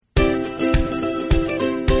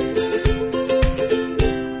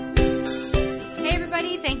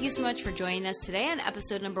much for joining us today on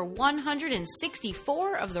episode number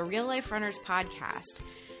 164 of the Real Life Runners podcast.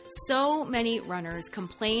 So many runners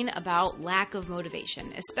complain about lack of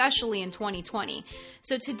motivation, especially in 2020.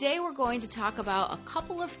 So today we're going to talk about a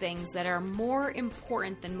couple of things that are more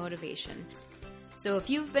important than motivation. So if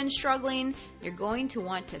you've been struggling, you're going to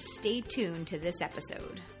want to stay tuned to this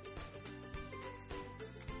episode.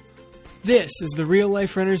 This is the Real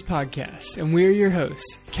Life Runners podcast, and we're your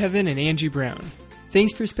hosts, Kevin and Angie Brown.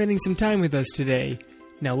 Thanks for spending some time with us today.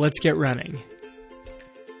 Now let's get running.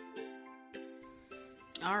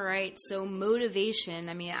 All right, so motivation.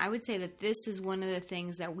 I would say that this is one of the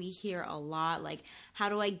things that we hear a lot, like, how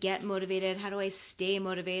do I get motivated? How do I stay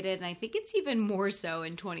motivated? And I think it's even more so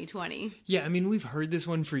in 2020. Yeah, we've heard this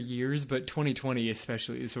one for years, but 2020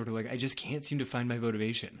 especially is sort of like, I just can't seem to find my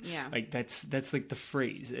motivation. Yeah. Like, that's like the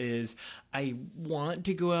phrase is, I want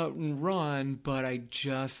to go out and run, but I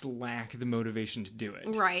just lack the motivation to do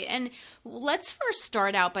it. Right, and let's first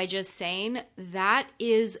start out by just saying that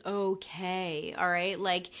is okay, all right?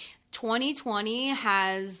 Like, 2020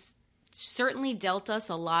 has certainly dealt us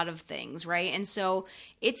a lot of things, right? And so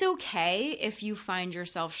it's okay if you find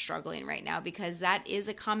yourself struggling right now, because that is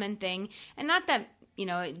a common thing. And not that,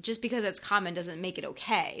 just because it's common doesn't make it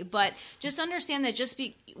okay, but just understand that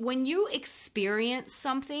when you experience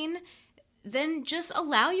something, then just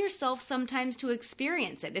allow yourself sometimes to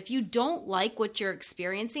experience it. If you don't like what you're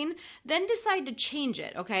experiencing, then decide to change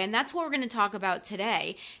it, okay? And that's what we're going to talk about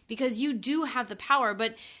today, because you do have the power,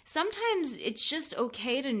 but sometimes it's just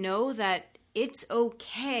okay to know that it's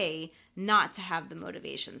okay not to have the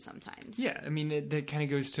motivation sometimes. Yeah, that kind of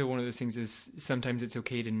goes to one of those things is sometimes it's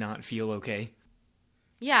okay to not feel okay.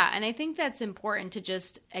 Yeah, and I think that's important to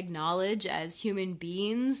just acknowledge as human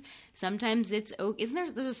beings. Sometimes it's okay.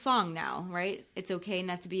 There's a song now, right? It's okay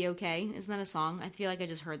not to be okay. Isn't that a song? I feel like I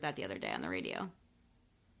just heard that the other day on the radio.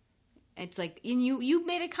 It's like, and you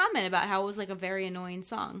made a comment about how it was like a very annoying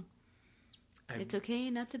song. It's okay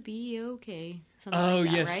not to be okay. Something like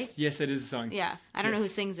that, yes. Right? Yes, that is a song. Yeah. I don't know who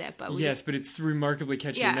sings it, but but it's remarkably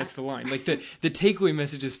catchy, Yeah. and that's the line. Like, the takeaway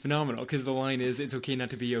message is phenomenal, because the line is, it's okay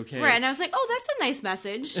not to be okay. Right, and I was like, oh, that's a nice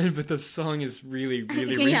message. But the song is really,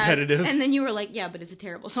 really Yeah. repetitive. And then you were like, yeah, but it's a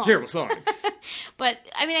terrible song. It's a terrible song. But,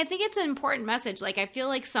 I think it's an important message. Like, I feel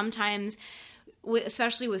like sometimes,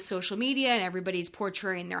 especially with social media and everybody's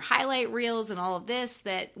portraying their highlight reels and all of this,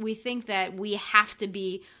 that we think that we have to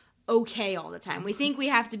be okay all the time. We think we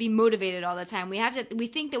have to be motivated all the time. We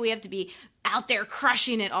think that we have to be out there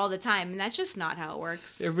crushing it all the time, and that's just not how it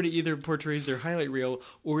works. Everybody either portrays their highlight reel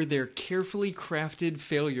or their carefully crafted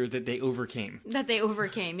failure that they overcame.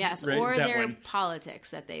 Yes. Right, or that their one.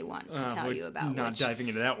 politics that they want to tell you about. Not diving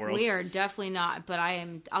into that world. We are definitely not, but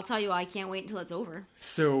I'll tell you, I can't wait until it's over.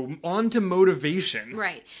 So, on to motivation.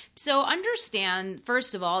 Right. So understand,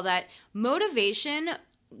 first of all, that motivation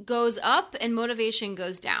goes up and motivation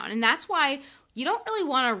goes down. And that's why you don't really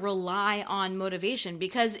want to rely on motivation,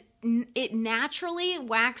 because it naturally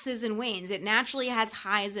waxes and wanes. It naturally has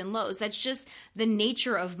highs and lows. That's just the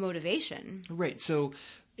nature of motivation. Right. So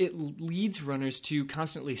it leads runners to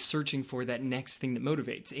constantly searching for that next thing that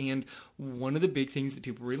motivates. And one of the big things that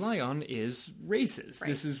people rely on is races. Right.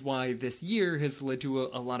 This is why this year has led to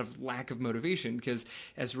a lot of lack of motivation, because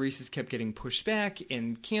as races kept getting pushed back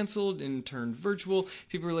and canceled and turned virtual,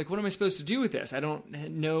 people were like, what am I supposed to do with this? I don't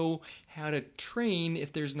know how to train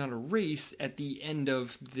if there's not a race at the end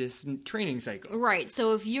of this training cycle. Right.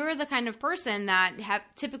 So if you're the kind of person that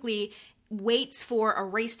typically waits for a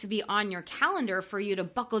race to be on your calendar for you to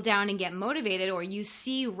buckle down and get motivated, or you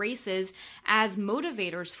see races as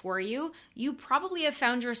motivators for you, you probably have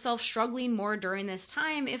found yourself struggling more during this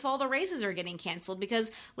time if all the races are getting canceled, because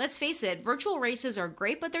let's face it, virtual races are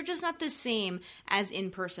great, but they're just not the same as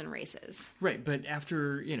in-person races. Right, but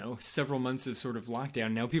after, several months of sort of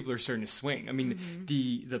lockdown, now people are starting to swing.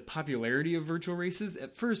 The popularity of virtual races,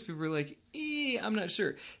 at first people were like, I'm not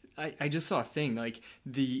sure. I just saw a thing, like,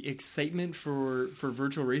 the excitement for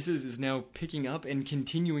virtual races is now picking up and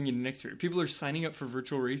continuing into next year. People are signing up for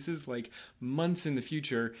virtual races, like, months in the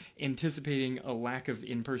future, anticipating a lack of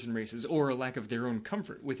in-person races, or a lack of their own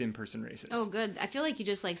comfort with in-person races. Oh, good. I feel like you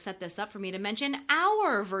just, set this up for me to mention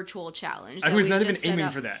our virtual challenge. I was not even aiming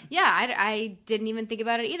for that. Yeah, I didn't even think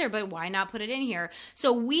about it either, but why not put it in here?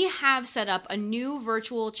 So we have set up a new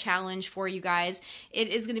virtual challenge for you guys. It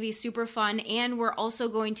is going to be super fun, and we're also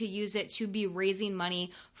going to use it to be raising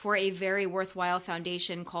money for a very worthwhile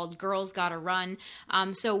foundation called Girls Gotta Run.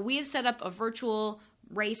 So we have set up a virtual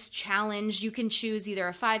race challenge. You can choose either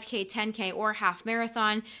a 5K, 10K, or half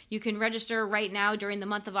marathon. You can register right now during the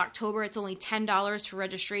month of October. It's only $10 for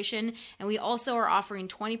registration. And we also are offering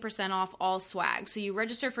 20% off all swag. So you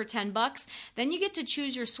register for $10, then you get to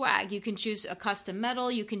choose your swag. You can choose a custom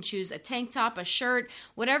medal. You can choose a tank top, a shirt,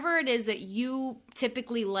 whatever it is that you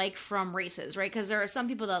typically like from races, right? Because there are some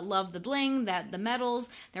people that love the bling, the medals.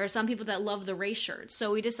 There are some people that love the race shirts.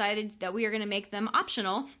 So we decided that we are going to make them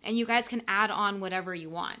optional, and you guys can add on whatever you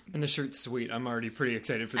want. And the shirt's sweet. I'm already pretty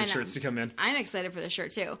excited for the shirts to come in. I'm excited for the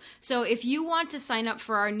shirt too. So if you want to sign up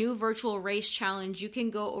for our new virtual race challenge, you can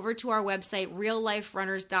go over to our website,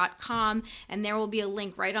 realliferunners.com, and there will be a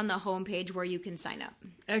link right on the homepage where you can sign up.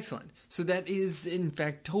 Excellent. So that is, in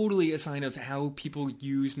fact, totally a sign of how people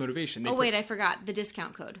use motivation. Wait, I forgot the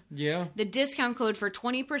discount code. Yeah? The discount code for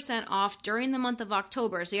 20% off during the month of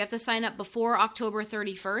October. So you have to sign up before October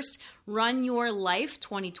 31st. Run Your Life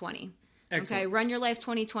 2020. Excellent. Okay, Run Your Life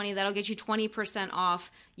 2020. That'll get you 20% off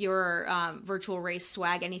your virtual race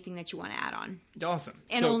swag, anything that you want to add on. Awesome.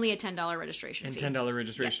 And only a $10 registration fee. And $10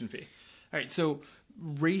 registration fee. All right, so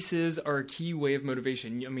races are a key way of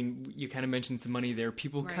motivation. I mean, you kind of mentioned some money there.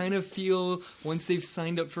 People kind of feel once they've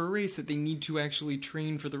signed up for a race that they need to actually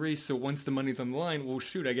train for the race. So once the money's on the line, well,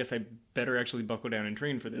 shoot, I guess I better actually buckle down and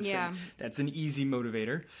train for this thing. That's an easy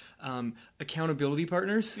motivator. Accountability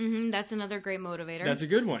partners. That's another great motivator. That's a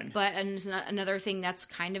good one. But another thing that's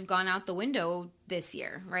kind of gone out the window this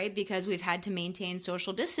year, right? Because we've had to maintain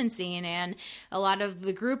social distancing, and a lot of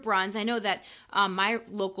the group runs. I know that my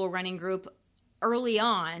local running group, early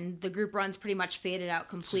on, the group runs pretty much faded out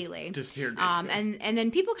completely. Disappeared. And then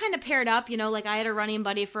people kind of paired up, like I had a running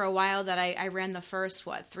buddy for a while that I ran the first,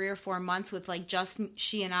 3 or 4 months with like just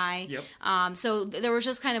she and I. Yep. So there was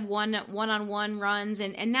just kind of one-on-one runs,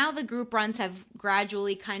 and now the group runs have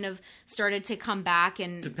gradually kind of started to come back.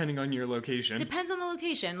 And depending on your location. Depends on the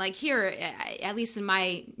location. Like here, at least in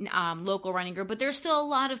my local running group, but there's still a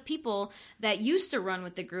lot of people that used to run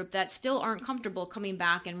with the group that still aren't comfortable coming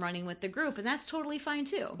back and running with the group, and that's totally fine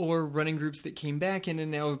too. Or running groups that came back in and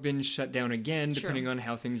now have been shut down again, depending on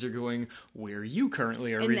how things are going where you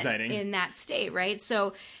currently are residing. In that state, right?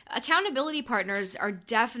 So accountability partners are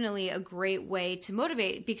definitely a great way to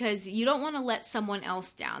motivate, because you don't want to let someone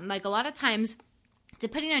else down. Like a lot of times,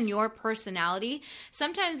 depending on your personality,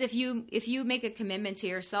 sometimes if you make a commitment to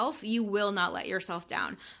yourself, you will not let yourself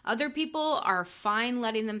down. Other people are fine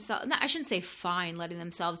letting themselves, I shouldn't say fine letting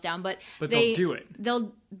themselves down, but they'll do it.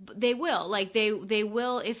 They will. Like they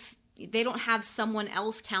will, if they don't have someone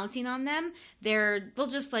else counting on them, they'll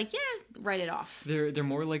just like, write it off. They're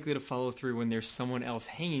more likely to follow through when there's someone else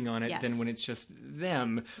hanging on it than when it's just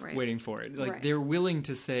them waiting for it. Like they're willing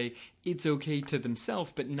to say it's okay to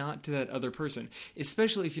themselves, but not to that other person.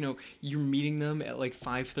 Especially if you're meeting them at like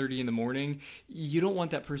 5:30 in the morning, you don't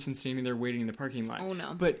want that person standing there waiting in the parking lot. Oh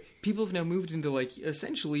no! But people have now moved into like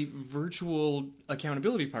essentially virtual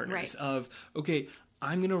accountability partners of okay,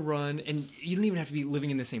 I'm going to run, and you don't even have to be living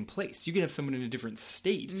in the same place. You could have someone in a different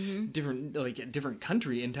state, a different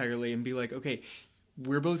country entirely, and be like, okay,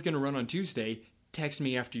 we're both going to run on Tuesday. Text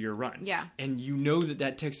me after your run. Yeah. And you know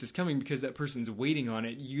that text is coming because that person's waiting on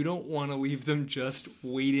it. You don't want to leave them just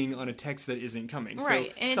waiting on a text that isn't coming.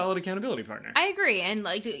 Right. So, solid accountability partner. I agree. And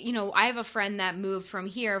I have a friend that moved from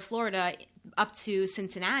here, Florida, up to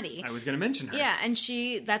Cincinnati. I was going to mention her. Yeah, and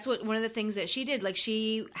that's one of the things that she did. Like,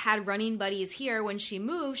 she had running buddies here. When she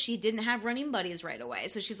moved, she didn't have running buddies right away.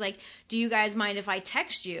 So she's like, do you guys mind if I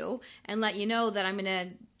text you and let you know that I'm going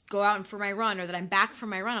to go out for my run, or that I'm back from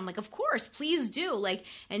my run? I'm like, of course, please do. Like,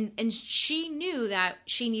 and she knew that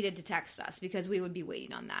she needed to text us because we would be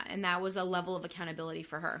waiting on that. And that was a level of accountability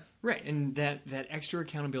for her. Right, and that extra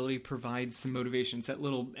accountability provides some motivation. It's that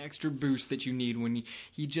little extra boost that you need when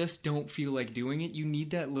you just don't feel like doing it. You need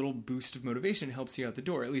that little boost of motivation. It helps you out the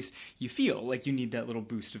door. At least you feel like you need that little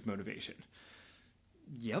boost of motivation.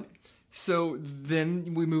 Yep. So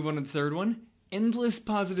then we move on to the third one. Endless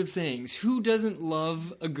positive sayings. Who doesn't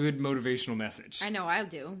love a good motivational message? I know, I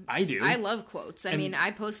do. I do. I love quotes. I mean,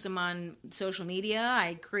 I post them on social media.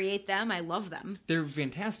 I create them. I love them. They're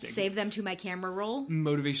fantastic. Save them to my camera roll.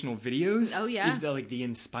 Motivational videos. Oh, yeah. Like the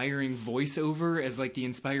inspiring voiceover as like the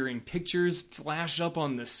inspiring pictures flash up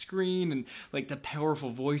on the screen, and like the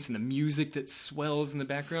powerful voice and the music that swells in the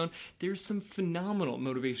background. There's some phenomenal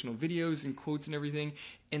motivational videos and quotes and everything.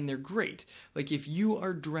 And they're great. Like, if you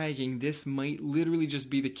are dragging, this might literally just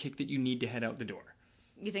be the kick that you need to head out the door.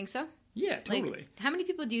 You think so? Yeah, totally. Like, how many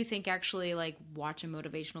people do you think actually like watch a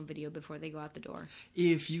motivational video before they go out the door?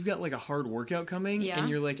 If you've got like a hard workout coming Yeah. and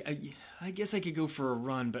you're like, I guess I could go for a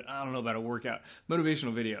run, but I don't know about a workout.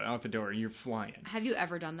 Motivational video out the door and you're flying. Have you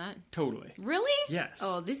ever done that? Totally. Really? Yes.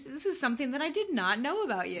 Oh, this is something that I did not know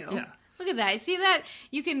about you. Yeah. Look at that. See that?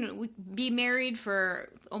 You can be married for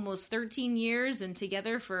almost 13 years and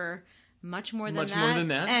together for much more than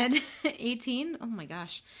that. And 18? Oh my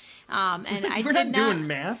gosh. And We're not doing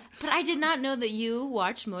math. But I did not know that you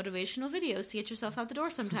watch motivational videos to get yourself out the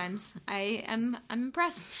door sometimes. I'm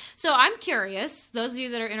impressed. So I'm curious, those of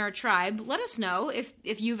you that are in our tribe, let us know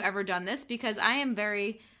if you've ever done this, because I am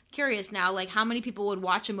very curious now, like how many people would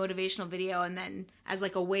watch a motivational video and then as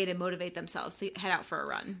like a way to motivate themselves to head out for a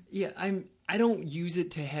run. Yeah, I don't use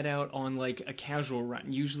it to head out on like a casual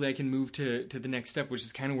run. Usually I can move to the next step, which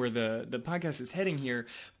is kind of where the podcast is heading here.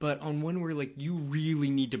 But on one where like you really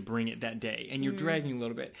need to bring it that day and you're dragging a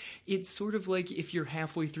little bit. It's sort of like if you're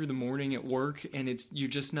halfway through the morning at work and you're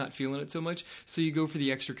just not feeling it so much, so you go for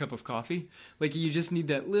the extra cup of coffee. Like you just need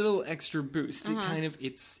that little extra boost. It kind of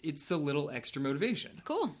it's a little extra motivation.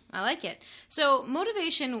 Cool. I like it. So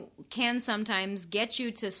motivation can sometimes get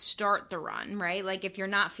you to start the run, right? Like if you're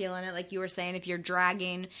not feeling it, like you were saying, if you're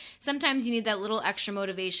dragging, sometimes you need that little extra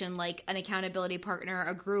motivation, like an accountability partner,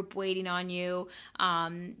 a group waiting on you,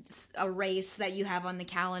 a race that you have on the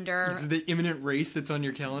calendar. Is it the imminent race that's on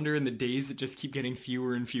your calendar and the days that just keep getting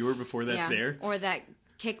fewer and fewer before that's there? Or that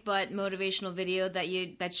kick butt motivational video do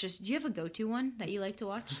you have a go-to one that you like to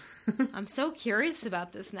watch? I'm so curious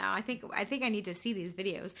about this now. I think I need to see these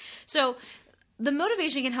videos. So the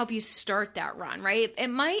motivation can help you start that run, right? It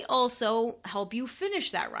might also help you finish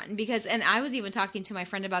that run because, and I was even talking to my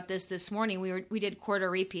friend about this morning. We did quarter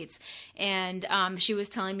repeats, and she was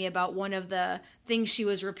telling me about one of the things she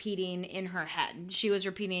was repeating in her head. She was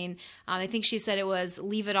repeating, I think she said it was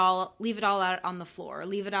leave it all out on the floor,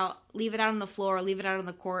 leave it out on the floor, leave it out on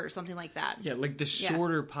the court, or something like that. Yeah, like the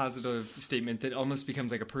shorter positive statement that almost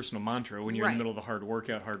becomes like a personal mantra when you're in the middle of a hard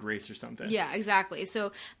workout, hard race or something. Yeah, exactly.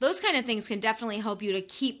 So those kind of things can definitely help you to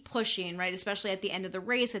keep pushing, right? Especially at the end of the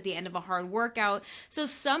race, at the end of a hard workout. So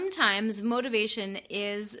sometimes motivation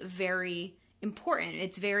is very important.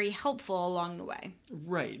 It's very helpful along the way.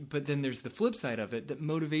 Right, but then there's the flip side of it, that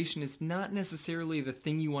motivation is not necessarily the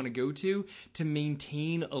thing you want to go to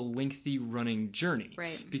maintain a lengthy running journey.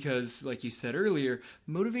 Right. Because, like you said earlier,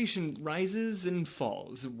 motivation rises and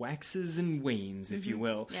falls, waxes and wanes, if you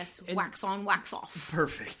will. Yes, and wax on, wax off.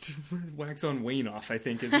 Perfect. Wax on, wane off, I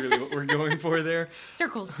think, is really what we're going for there.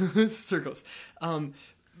 Circles. Circles.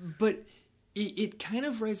 But it kind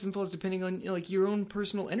of rises and falls depending on like your own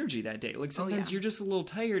personal energy that day. Like sometimes you're just a little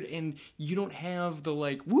tired and you don't have the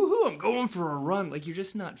like, woohoo, I'm going for a run. Like you're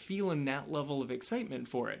just not feeling that level of excitement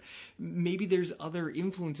for it. Maybe there's other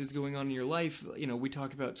influences going on in your life. You know, we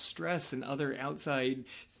talk about stress and other outside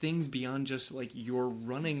things beyond just like your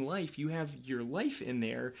running life. You have your life in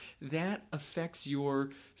there that affects your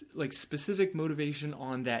like specific motivation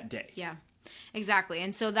on that day. Yeah. Exactly.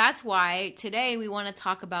 And so that's why today we want to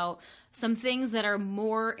talk about some things that are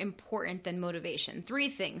more important than motivation. 3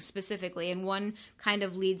 things specifically, and one kind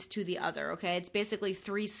of leads to the other, okay? It's basically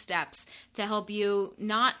 3 steps to help you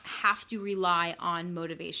not have to rely on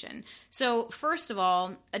motivation. So first of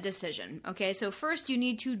all, a decision, okay? So first you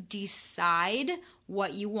need to decide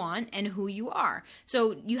what you want and who you are.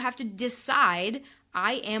 So you have to decide,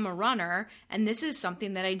 I am a runner, and this is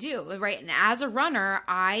something that I do, right? And as a runner,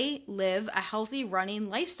 I live a healthy running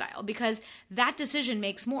lifestyle because that decision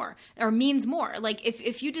makes more or means more. Like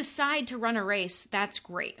if you decide to run a race, that's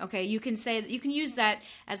great. Okay. You can use that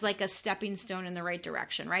as like a stepping stone in the right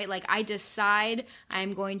direction, right? Like I decide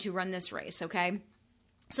I'm going to run this race. Okay.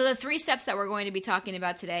 So the 3 steps that we're going to be talking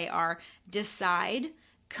about today are decide,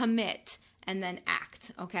 commit, and then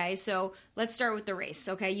act, okay? So let's start with the race,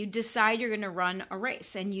 okay? You decide you're going to run a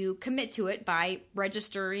race, and you commit to it by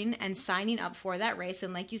registering and signing up for that race,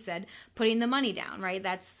 and like you said, putting the money down, right?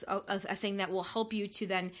 That's a thing that will help you to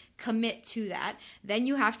then commit to that. Then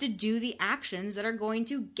you have to do the actions that are going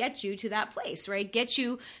to get you to that place, right? Get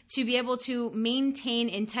you to be able to maintain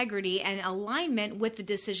integrity and alignment with the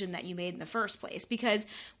decision that you made in the first place, because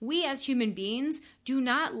we as human beings do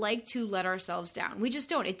not like to let ourselves down. We just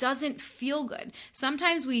don't. It doesn't feel good.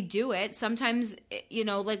 Sometimes we do it. Sometimes, you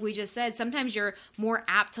know, like we just said, sometimes you're more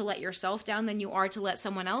apt to let yourself down than you are to let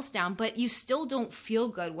someone else down, but you still don't feel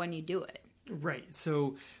good when you do it. Right.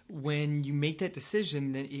 So when you make that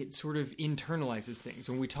decision, then it sort of internalizes things.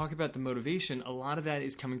 When we talk about the motivation, a lot of that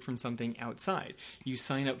is coming from something outside. You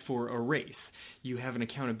sign up for a race. You have an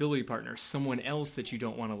accountability partner, someone else that you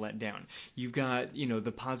don't want to let down. You've got,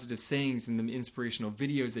 the positive sayings and the inspirational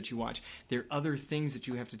videos that you watch. There are other things that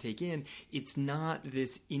you have to take in. It's not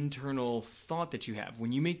this internal thought that you have.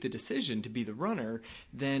 When you make the decision to be the runner,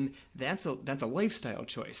 then that's a lifestyle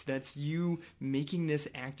choice. That's you making this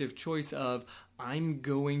active choice of, I'm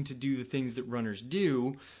going to do the things that runners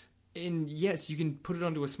do. And yes, you can put it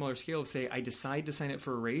onto a smaller scale of say, I decide to sign up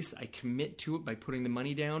for a race, I commit to it by putting the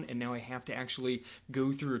money down, and now I have to actually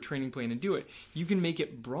go through a training plan and do it. You can make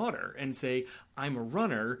it broader and say, I'm a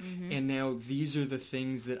runner, and now these are the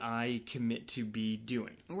things that I commit to be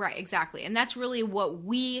doing. Right, exactly. And that's really what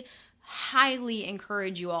we highly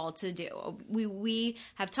encourage you all to do. We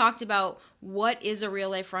have talked about what is a real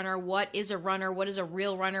life runner, what is a runner, what is a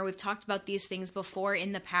real runner. We've talked about these things before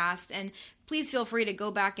in the past, and please feel free to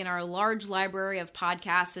go back in our large library of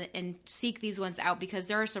podcasts and seek these ones out, because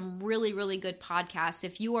there are some really, really good podcasts.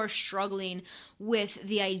 If you are struggling with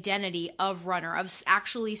the identity of runner, of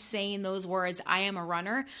actually saying those words, I am a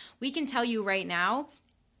runner, we can tell you right now,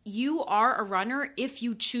 you are a runner if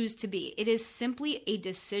you choose to be. It is simply a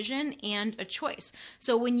decision and a choice.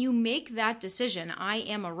 So when you make that decision, I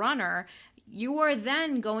am a runner, you are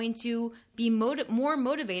then going to be more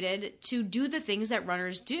motivated to do the things that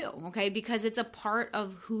runners do, okay? Because it's a part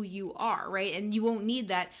of who you are, right? And you won't need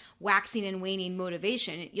that waxing and waning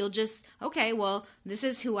motivation. You'll just, okay, well, this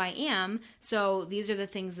is who I am, so these are the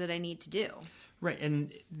things that I need to do. Right,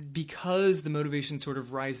 and because the motivation sort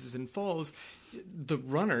of rises and falls, the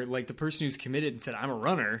runner, like the person who's committed and said, I'm a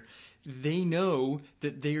runner, they know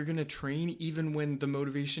that they are going to train even when the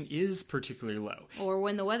motivation is particularly low. Or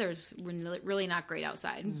when the weather's really not great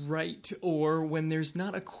outside. Right. Or when there's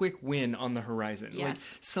not a quick win on the horizon. Yes. Like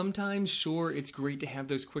sometimes, sure, it's great to have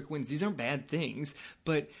those quick wins. These aren't bad things,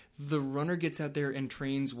 but the runner gets out there and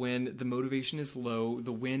trains when the motivation is low,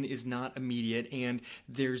 the win is not immediate, and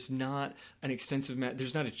there's not an extensive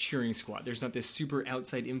there's not a cheering squad. There's not this super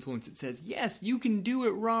outside influence that says, yes, you can do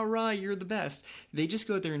it, rah, rah, you're the best. They just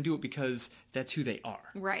go out there and do it because that's who they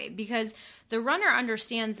are. Right, because the runner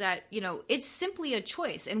understands that, it's simply a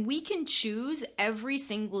choice, and we can choose every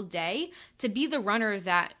single day to be the runner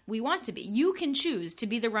that we want to be. You can choose to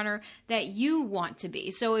be the runner that you want to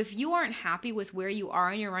be. So if you aren't happy with where you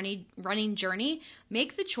are in your running journey,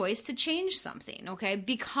 make the choice to change something, okay?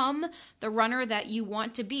 Become the runner that you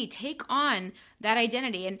want to be. Take on that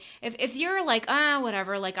identity. And if you're like,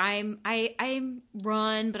 whatever, like I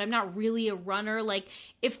run, but I'm not really a runner, like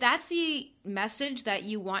if that's the message that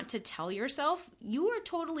you want to tell yourself, you are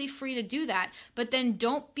totally free to do that. But then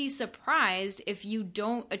don't be surprised if you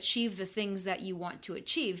don't achieve the things that you want to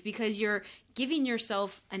achieve, because you're giving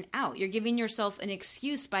yourself an out. You're giving yourself an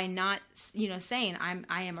excuse by not, saying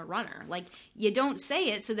I am a runner. Like you don't say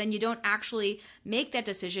it, so then you don't actually make that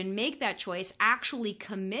decision, make that choice, actually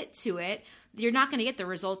commit to it. You're not going to get the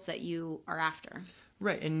results that you are after.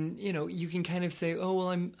 Right. And, you can kind of say, oh, well,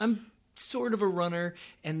 I'm sort of a runner,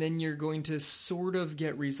 and then you're going to sort of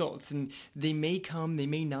get results. And they may come, they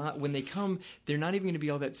may not. When they come, they're not even going to be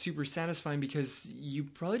all that super satisfying because you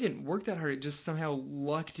probably didn't work that hard. It just somehow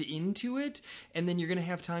lucked into it. And then you're going to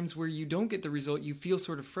have times where you don't get the result. You feel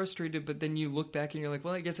sort of frustrated, but then you look back and you're like,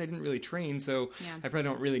 well, I guess I didn't really train, so I probably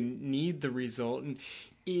don't really need the result. And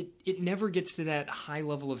it never gets to that high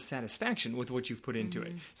level of satisfaction with what you've put into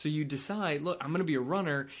it. So you decide, look, I'm going to be a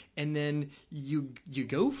runner, and then you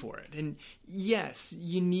go for it. And yes,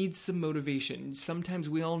 you need some motivation. Sometimes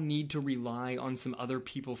we all need to rely on some other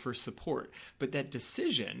people for support, but that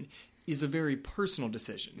decision is a very personal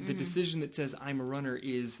decision. The decision that says I'm a runner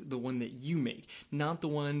is the one that you make, not the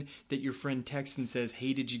one that your friend texts and says,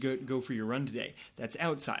 hey, did you go for your run today? That's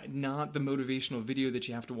outside, not the motivational video that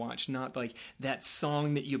you have to watch, not like that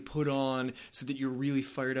song that you put on so that you're really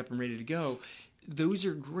fired up and ready to go. Those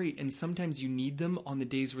are great, and sometimes you need them on the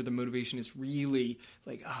days where the motivation is really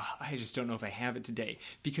like, I just don't know if I have it today.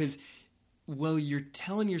 Because well, you're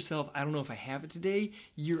telling yourself, I don't know if I have it today,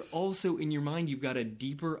 you're also, in your mind, you've got a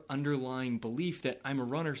deeper underlying belief that I'm a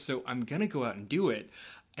runner, so I'm going to go out and do it.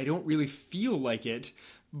 I don't really feel like it,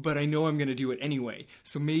 but I know I'm going to do it anyway.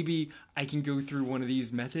 So maybe I can go through one of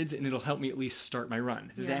these methods and it'll help me at least start my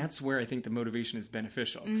run. Yeah. That's where I think the motivation is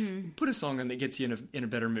beneficial. Put a song on that gets you in a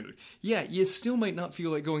better mood. Yeah, you still might not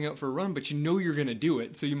feel like going out for a run, but you know you're going to do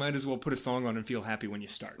it. So you might as well put a song on and feel happy when you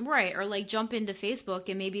start. Right. Or like jump into Facebook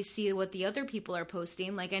and maybe see what the other people are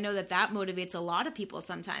posting. Like I know that motivates a lot of people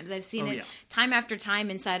sometimes. I've seen it time after time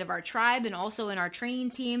inside of our tribe and also in our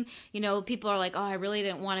training team. People are like, I really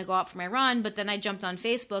didn't want to go out for my run, but then I jumped on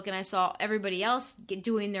Facebook Facebook and I saw everybody else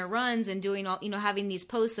doing their runs and doing all, having these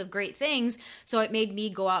posts of great things. So it made me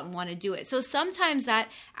go out and want to do it. So sometimes that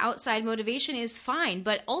outside motivation is fine,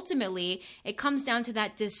 but ultimately it comes down to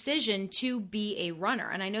that decision to be a runner.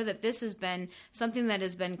 And I know that this has been something that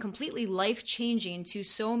has been completely life-changing to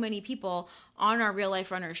so many people on our Real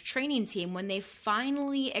Life Runners training team. When they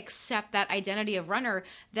finally accept that identity of runner,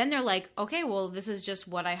 then they're like, okay, well, this is just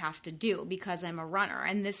what I have to do because I'm a runner.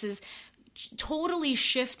 And this is totally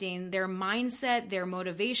shifting their mindset, their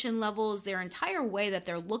motivation levels, their entire way that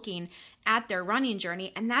they're looking at their running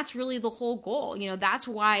journey. And that's really the whole goal. That's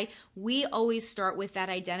why we always start with that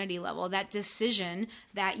identity level, that decision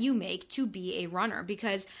that you make to be a runner,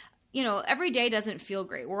 because every day doesn't feel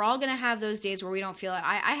great. We're all going to have those days where we don't feel it.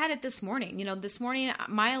 I had it this morning. This morning,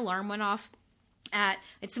 my alarm went off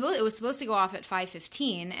it was supposed to go off at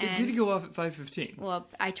 5:15. It did go off at 5:15. Well,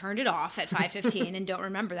 I turned it off at 5:15 and don't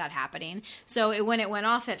remember that happening. So when it went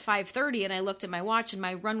off at 5:30 and I looked at my watch and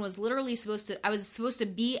my run was literally I was supposed to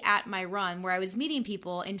be at my run where I was meeting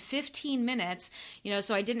people in 15 minutes,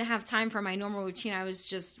 so I didn't have time for my normal routine. I was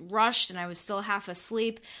just rushed and I was still half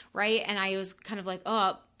asleep, right? And I was kind of like,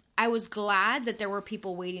 I was glad that there were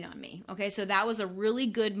people waiting on me. Okay, so that was a really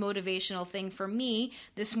good motivational thing for me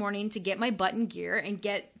this morning to get my butt in gear and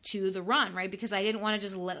get to the run, right? Because I didn't want to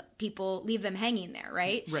just leave them hanging there,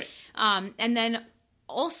 right? Right. And then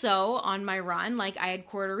also on my run, I had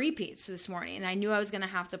quarter repeats this morning and I knew I was going to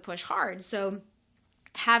have to push hard. So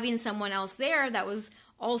having someone else there that was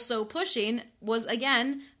also pushing was,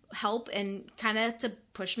 again, help and kind of to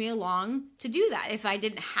push me along to do that. If I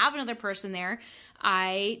didn't have another person there,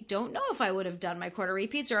 I don't know if I would have done my quarter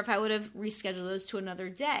repeats or if I would have rescheduled those to another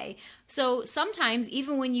day. So sometimes,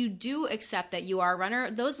 even when you do accept that you are a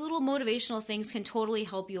runner, those little motivational things can totally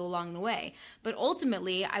help you along the way. But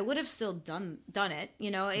ultimately, I would have still done it.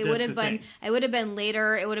 It would have been, it would have been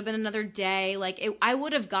later. It would have been another day. I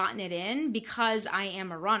would have gotten it in because I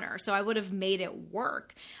am a runner. So I would have made it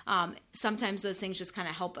work. Sometimes those things just kind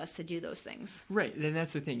of help us to do those things. Right. And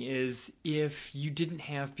that's the thing is, if you didn't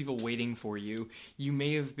have people waiting for you, you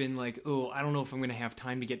may have been like, oh, I don't know if I'm going to have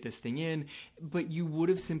time to get this thing in, but you would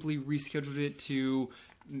have simply rescheduled it to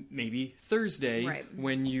maybe Thursday, right,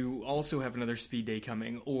 when you also have another speed day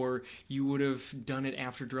coming, or you would have done it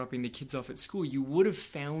after dropping the kids off at school. You would have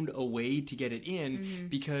found a way to get it in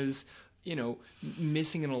because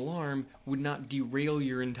missing an alarm would not derail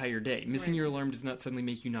your entire day. Missing your alarm does not suddenly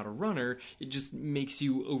make you not a runner. It just makes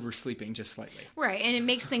you oversleeping just slightly. Right, and it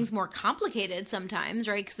makes things more complicated sometimes,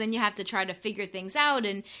 right? Because then you have to try to figure things out,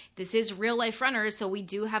 and this is Real Life Runners, so we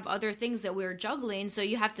do have other things that we're juggling, so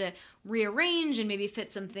you have to rearrange and maybe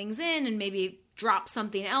fit some things in and maybe drop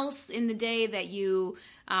something else in the day that you,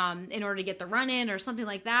 in order to get the run in or something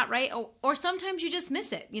like that, right? Or sometimes you just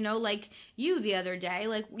miss it, like you the other day,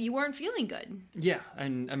 you weren't feeling good. Yeah,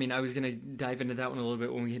 and I mean, I was going to dive into that one a little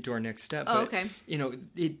bit when we get to our next step. Oh, but, okay.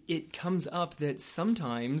 It comes up that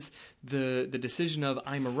sometimes the decision of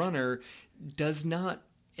I'm a runner does not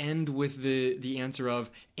end with the answer of,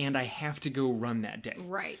 and I have to go run that day.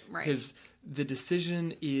 Right. Because the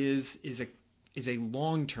decision is a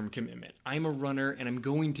long-term commitment. I'm a runner and I'm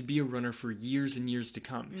going to be a runner for years and years to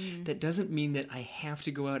come. Mm-hmm. That doesn't mean that I have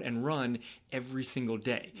to go out and run every single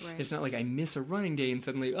day. Right. It's not like I miss a running day and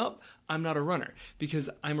suddenly, I'm not a runner, because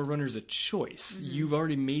I'm a runner's a choice. Mm-hmm. You've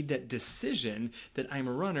already made that decision that I'm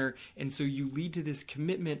a runner, and so you lead to this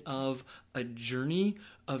commitment of a journey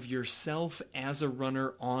of yourself as a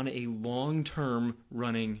runner on a long-term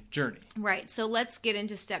running journey. Right. So let's get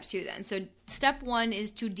into step 2 then. So step 1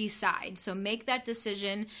 is to decide. So make that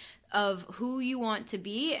decision of who you want to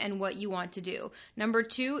be and what you want to do. Number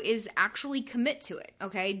 2 is actually commit to it.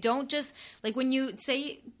 Okay. Don't just when you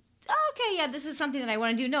say, okay, yeah, this is something that I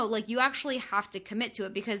want to do. No, you actually have to commit to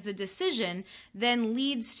it, because the decision then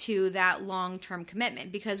leads to that long-term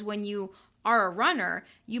commitment. Because when you are a runner,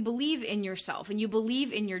 you believe in yourself and you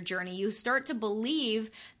believe in your journey. You start to believe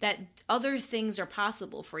that other things are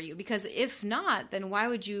possible for you, because if not, then why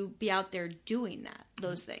would you be out there doing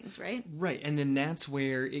those things, right? Right. And then that's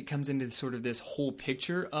where it comes into sort of this whole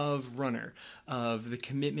picture of runner, of the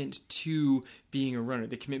commitment to being a runner,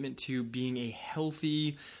 the commitment to being a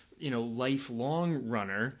healthy, lifelong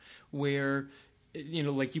runner, where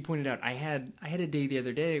like you pointed out, I had a day the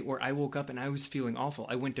other day where I woke up and I was feeling awful.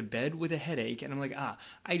 I went to bed with a headache, and I'm like,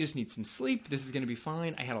 I just need some sleep. This is going to be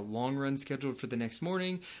fine. I had a long run scheduled for the next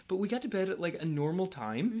morning, but we got to bed at like a normal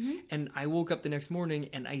time, and I woke up the next morning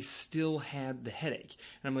and I still had the headache.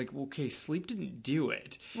 And I'm like, okay, sleep didn't do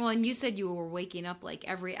it. Well, and you said you were waking up like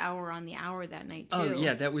every hour on the hour that night too. Oh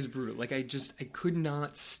yeah, that was brutal. Like I could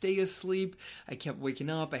not stay asleep. I kept waking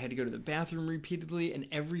up. I had to go to the bathroom repeatedly, and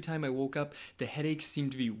every time I woke up, the headache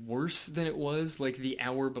seemed to be worse than it was like the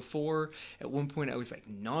hour before. At one point I was like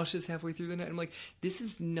nauseous halfway through the night. I'm like, this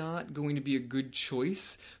is not going to be a good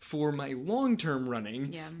choice for my long-term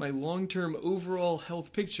running, my long-term overall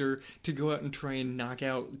health picture, to go out and try and knock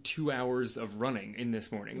out 2 hours of running in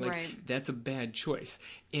this morning. Like that's a bad choice.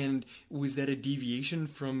 And was that a deviation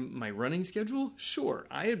from my running schedule? Sure.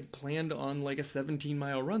 I had planned on like a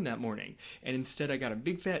 17-mile run that morning, and instead I got a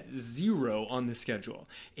big fat 0 on the schedule.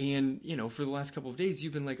 And, for the last couple of days,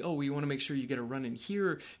 you've been like, oh, well, you want to make sure you get a run in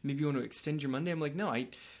here. Maybe you want to extend your Monday. I'm like, no, I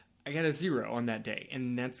got a 0 on that day,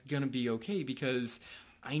 and that's going to be okay because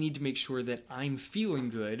I need to make sure that I'm feeling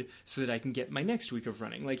good so that I can get my next week of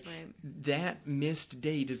running. Like, that missed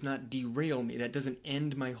day does not derail me. That doesn't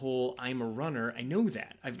end my whole I'm a runner. I know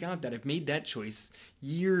that. I've got that. I've made that choice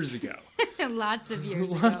years ago. Lots of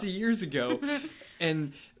years ago.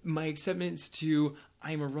 And my acceptance to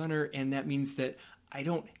I'm a runner, and that means that I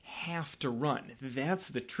don't have to run. That's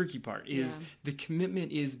the tricky part, is the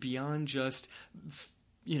commitment is beyond just,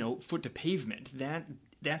 foot to pavement.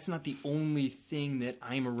 That's not the only thing that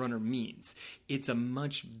I'm a runner means. It's a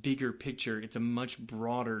much bigger picture. It's a much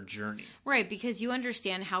broader journey. Right, because you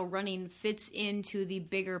understand how running fits into the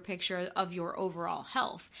bigger picture of your overall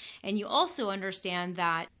health. And you also understand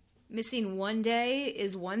that missing one day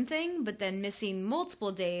is one thing, but then missing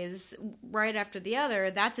multiple days right after the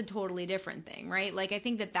other, that's a totally different thing, right? Like, I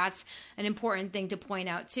think that that's an important thing to point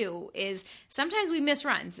out too, is sometimes we miss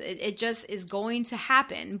runs. It just is going to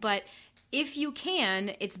happen, but if you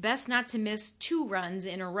can, it's best not to miss 2 runs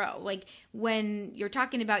in a row. Like, when you're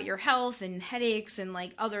talking about your health and headaches and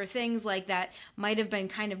like other things like that might have been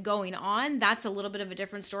kind of going on, that's a little bit of a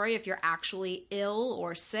different story. If you're actually ill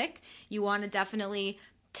or sick, you want to definitely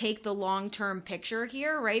take the long-term picture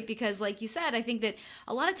here, right? Because like you said, I think that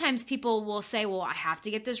a lot of times people will say, well, I have to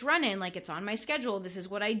get this run in, like it's on my schedule, this is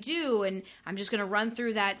what I do, and I'm just going to run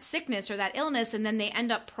through that sickness or that illness, and then they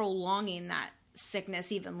end up prolonging that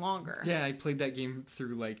sickness even longer. Yeah, I played that game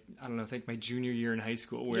through I think my junior year in high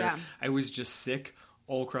school, where I was just sick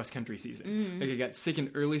all cross-country season. Like, I got sick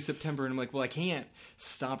in early September, and I'm like, well, I can't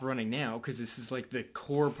stop running now because this is like the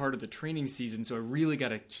core part of the training season, so I really got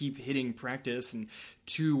to keep hitting practice and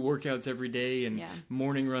 2 workouts every day and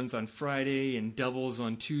morning runs on Friday and doubles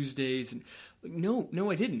on Tuesdays. And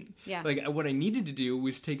no, I didn't. Yeah. Like, what I needed to do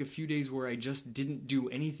was take a few days where I just didn't do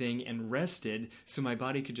anything and rested so my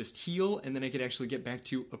body could just heal, and then I could actually get back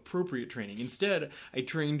to appropriate training. Instead, I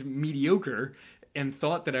trained mediocre and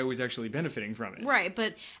thought that I was actually benefiting from it. Right,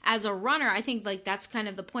 but as a runner, I think like that's kind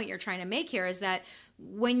of the point you're trying to make here, is that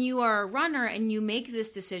when you are a runner and you make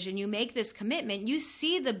this decision, you make this commitment, you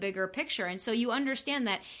see the bigger picture. And so you understand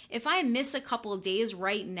that if I miss a couple of days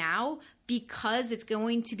right now because it's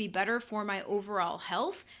going to be better for my overall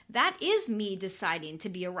health, that is me deciding to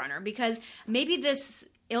be a runner, because maybe this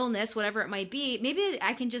illness, whatever it might be, maybe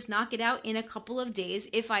I can just knock it out in a couple of days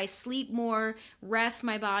if I sleep more, rest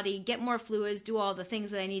my body, get more fluids, do all the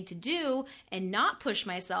things that I need to do, and not push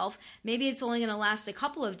myself. Maybe it's only going to last a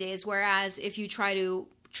couple of days, whereas if you try to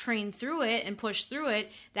train through it and push through it,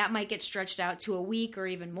 that might get stretched out to a week or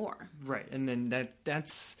even more. Right, and then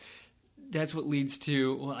that's what leads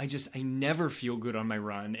to, well, I never feel good on my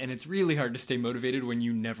run, and it's really hard to stay motivated when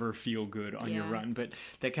you never feel good on your run. But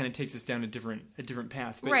that kind of takes us down a different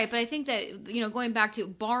path. But, right, but I think that, going back to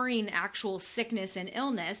barring actual sickness and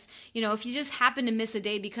illness, if you just happen to miss a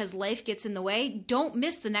day because life gets in the way, don't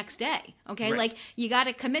miss the next day, okay? Right. Like, you got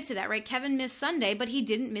to commit to that, right? Kevin missed Sunday, but he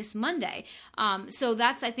didn't miss Monday. So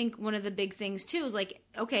that's, I think, one of the big things, too, is like,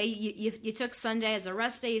 okay, you took Sunday as a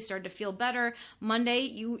rest day, you started to feel better. Monday,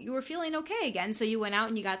 you were feeling okay again, so you went out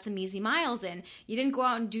and you got some easy miles in. You didn't go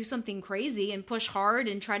out and do something crazy and push hard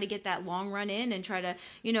and try to get that long run in and try to,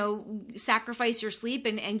 sacrifice your sleep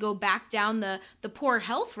and go back down the poor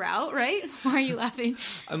health route, right? Why are you laughing?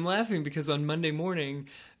 I'm laughing because on Monday morning,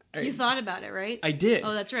 you thought about it, right? I did.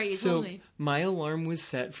 Oh, that's right. You told me. My alarm was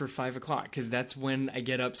set for 5 o'clock because that's when I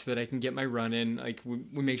get up so that I can get my run in. Like,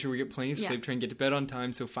 we make sure we get plenty of sleep, try and get to bed on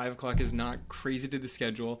time, so 5 o'clock is not crazy to the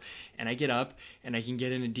schedule. And I get up and I can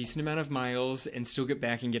get in a decent amount of miles and still get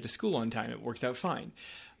back and get to school on time. It works out fine.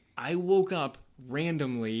 I woke up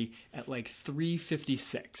randomly at like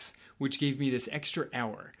 3:56, which gave me this extra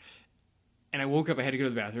hour. And I woke up, I had to go to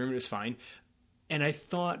the bathroom, it was fine. And I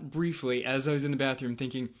thought briefly, as I was in the bathroom,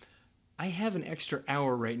 thinking, I have an extra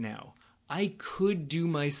hour right now. I could do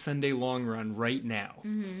my Sunday long run right now.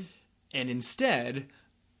 Mm-hmm. And instead,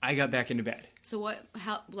 I got back into bed. So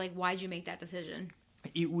why'd you make that decision?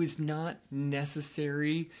 It was not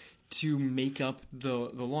necessary to make up the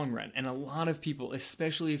long run. And a lot of people,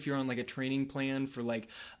 especially if you're on like a training plan for like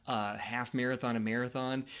a half marathon, a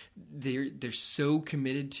marathon, they're so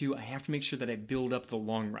committed to, I have to make sure that I build up the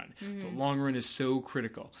long run. Mm-hmm. The long run is so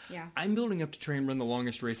critical. Yeah. I'm building up to try and run the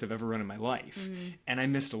longest race I've ever run in my life. Mm-hmm. And I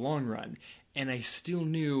missed a long run. And I still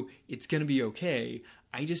knew it's going to be okay.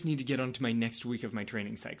 I just need to get onto my next week of my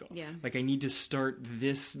training cycle. Yeah. Like, I need to start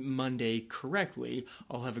this Monday correctly.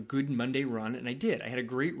 I'll have a good Monday run, and I did. I had a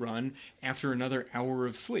great run after another hour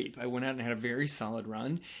of sleep. I went out and had a very solid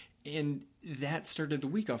run, and that started the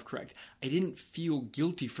week off correct. I didn't feel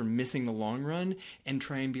guilty for missing the long run and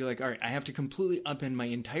try and be like, all right, I have to completely upend my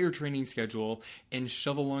entire training schedule and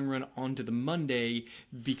shove a long run onto the Monday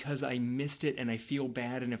because I missed it and I feel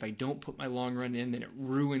bad, and if I don't put my long run in, then it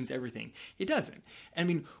ruins everything. It doesn't. I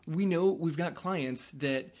mean, we know we've got clients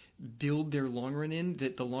that build their long run in,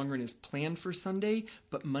 that the long run is planned for Sunday,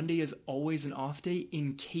 but Monday is always an off day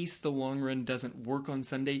in case the long run doesn't work on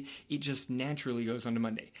Sunday. It just naturally goes onto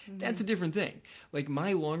Monday. Mm-hmm. That's a different thing. Like,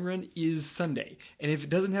 my long run is Sunday, and if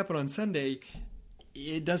it doesn't happen on Sunday,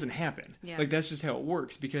 it doesn't happen. Yeah. Like, that's just how it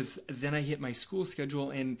works, because then I hit my school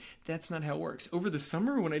schedule, and that's not how it works. Over the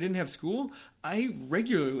summer, when I didn't have school, I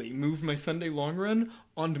regularly moved my Sunday long run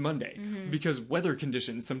onto Monday, mm-hmm. because weather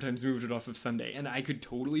conditions sometimes moved it off of Sunday, and I could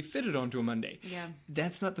totally fit it onto a Monday. Yeah.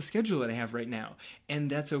 That's not the schedule that I have right now, and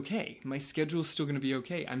that's okay. My schedule is still going to be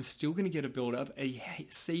okay. I'm still going to get a build-up, a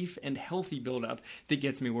safe and healthy build-up that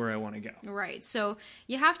gets me where I want to go. Right. So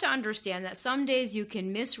you have to understand that some days you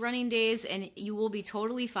can miss running days, and you will be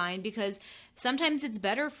totally fine, because sometimes it's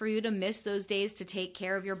better for you to miss those days to take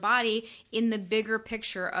care of your body in the bigger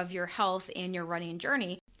picture of your health and your running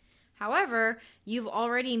journey. However, you've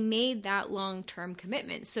already made that long-term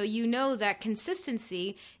commitment. So you know that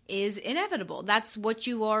consistency is inevitable. That's what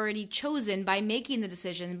you've already chosen by making the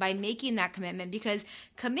decision, by making that commitment, because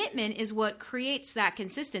commitment is what creates that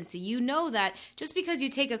consistency. You know that just because you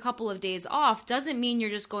take a couple of days off doesn't mean you're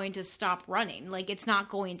just going to stop running. Like, it's not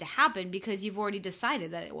going to happen because you've already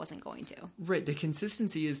decided that it wasn't going to. Right. The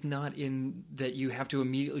consistency is not in that you have to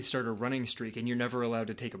immediately start a running streak and you're never allowed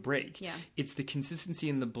to take a break. Yeah. It's the consistency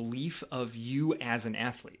in the belief of you as an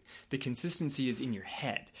athlete. The consistency is in your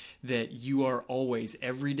head, that you are always,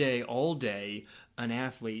 every day, all day, an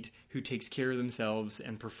athlete who takes care of themselves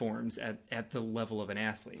and performs at the level of an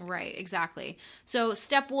athlete. Right, exactly. So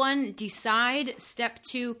step 1, decide. Step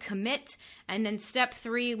 2, commit. And then step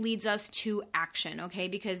 3 leads us to action, okay?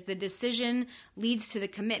 Because the decision leads to the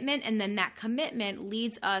commitment, and then that commitment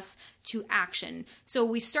leads us to action. So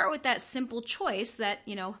we start with that simple choice that,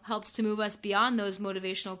 helps to move us beyond those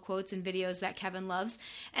motivational quotes and videos that Kevin loves.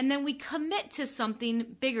 And then we commit to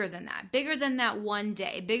something bigger than that one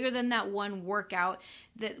day, bigger than that one workout,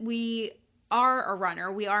 that we are a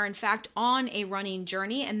runner. We are, in fact, on a running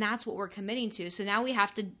journey, and that's what we're committing to. So now we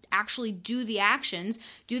have to actually do the actions,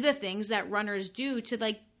 do the things that runners do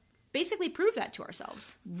to, basically prove that to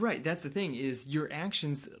ourselves. Right. That's the thing, is your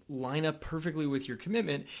actions line up perfectly with your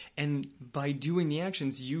commitment. And by doing the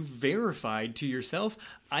actions, you've verified to yourself,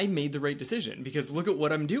 I made the right decision, because look at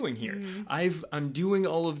what I'm doing here. Mm-hmm. I'm doing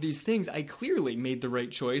all of these things. I clearly made the right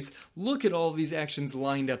choice. Look at all of these actions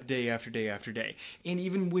lined up day after day after day. And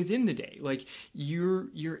even within the day,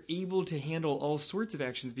 you're able to handle all sorts of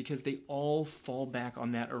actions because they all fall back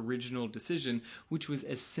on that original decision, which was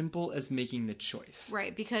as simple as making the choice.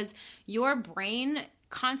 Right. Because your brain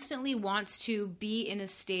constantly wants to be in a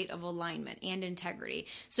state of alignment and integrity.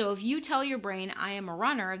 So if you tell your brain, I am a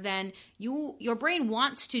runner, then your brain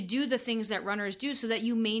wants to do the things that runners do so that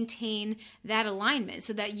you maintain that alignment,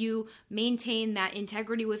 so that you maintain that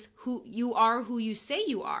integrity with who you are, who you say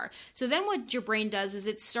you are. So then what your brain does is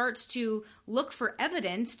it starts to look for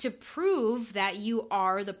evidence to prove that you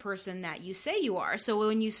are the person that you say you are. So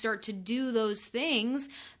when you start to do those things,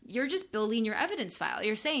 you're just building your evidence file.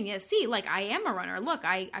 You're saying, yes, see, I am a runner. Look,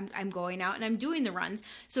 I'm going out and I'm doing the runs.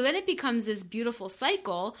 So then it becomes this beautiful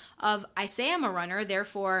cycle of, I say I'm a runner,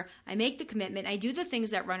 therefore I make the commitment, I do the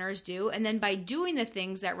things that runners do, and then by doing the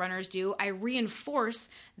things that runners do, I reinforce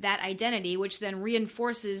that identity, which then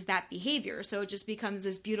reinforces that behavior. So it just becomes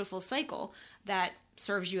this beautiful cycle that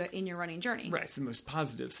serves you in your running journey. Right, it's the most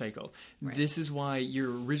positive cycle. Right. This is why your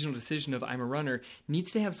original decision of I'm a runner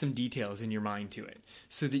needs to have some details in your mind to it,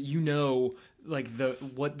 so that you know like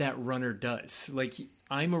what that runner does. Like,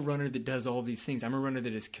 I'm a runner that does all these things. I'm a runner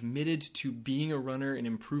that is committed to being a runner and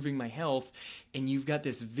improving my health, and you've got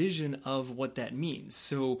this vision of what that means.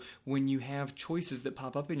 So when you have choices that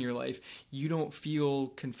pop up in your life, you don't feel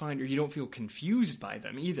confined or you don't feel confused by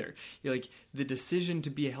them either. You're like, the decision to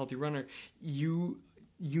be a healthy runner, you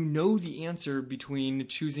know the answer between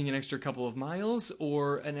choosing an extra couple of miles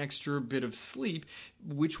or an extra bit of sleep.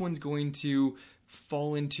 Which one's going to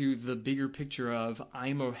fall into the bigger picture of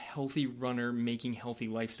I'm a healthy runner making healthy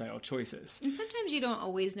lifestyle choices. And sometimes you don't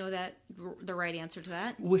always know that the right answer to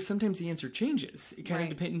that. Well, sometimes the answer changes. It kind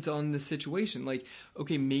Right. of depends on the situation. Like,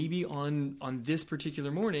 okay, maybe on this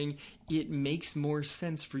particular morning, it makes more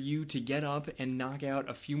sense for you to get up and knock out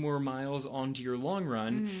a few more miles onto your long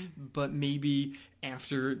run, but maybe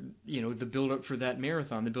after, the build up for that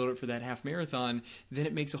marathon, the build up for that half marathon, then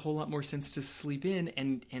it makes a whole lot more sense to sleep in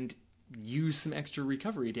and use some extra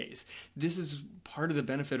recovery days. This is part of the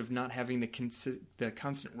benefit of not having the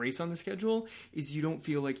constant race on the schedule, is you don't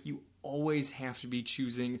feel like you always have to be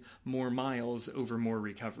choosing more miles over more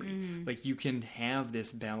recovery. Like, you can have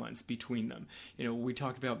this balance between them. We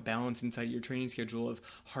talk about balance inside your training schedule of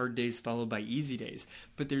hard days followed by easy days,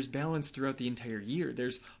 but there's balance throughout the entire year.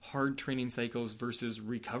 There's hard training cycles versus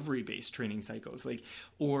recovery-based training cycles,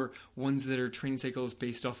 or ones that are training cycles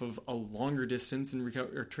based off of a longer distance and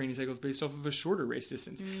or training cycles based off of a shorter race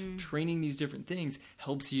distance. Training these different things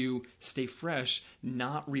helps you stay fresh,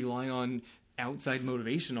 not rely on outside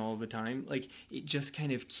motivation all the time. Like, it just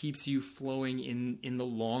kind of keeps you flowing in the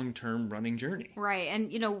long-term running journey. Right.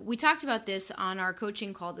 And, we talked about this on our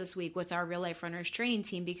coaching call this week with our Real Life Runners training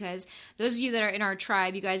team, because those of you that are in our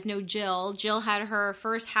tribe, you guys know Jill. Jill had her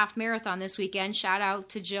first half marathon this weekend. Shout out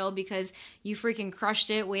to Jill, because you freaking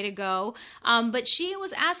crushed it. Way to go. But she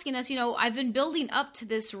was asking us, I've been building up to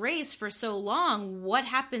this race for so long. What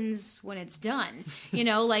happens when it's done?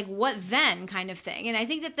 Like, what then, kind of thing. And I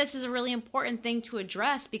think that this is a really important thing to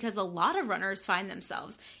address, because a lot of runners find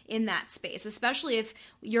themselves in that space, especially if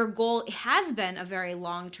your goal has been a very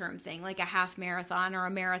long-term thing, like a half marathon or a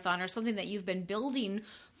marathon or something that you've been building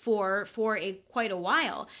for quite a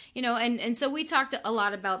while, and so we talked a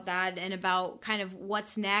lot about that and about kind of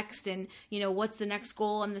what's next and, what's the next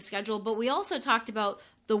goal on the schedule. But we also talked about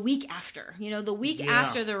the week after, the week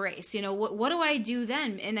after the race, what do I do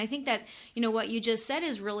then? And I think that, what you just said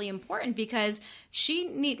is really important, because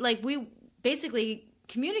we basically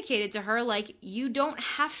communicated to her, like, you don't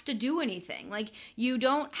have to do anything. Like, you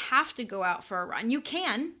don't have to go out for a run. You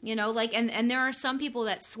can, and there are some people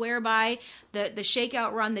that swear by the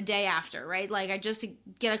shakeout run the day after, right? Like, I just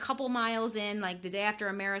get a couple miles in, like the day after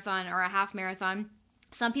a marathon or a half marathon.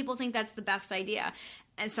 Some people think that's the best idea.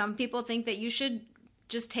 And some people think that you should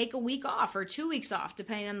just take a week off or 2 weeks off,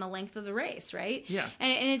 depending on the length of the race, right? Yeah.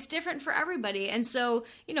 And it's different for everybody. And so,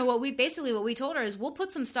 what we told her is, we'll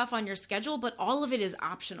put some stuff on your schedule, but all of it is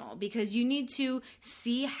optional, because you need to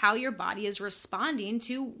see how your body is responding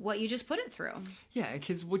to what you just put it through. Yeah,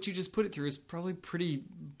 because what you just put it through is probably pretty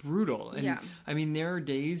brutal. And I mean, there are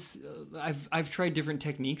days, I've tried different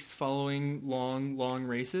techniques following long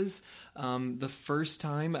races. The first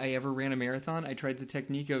time I ever ran a marathon, I tried the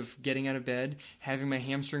technique of getting out of bed, having my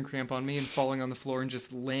hamstring cramp on me, and falling on the floor and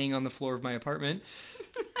just laying on the floor of my apartment.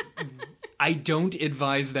 I don't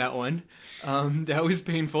advise that one. That was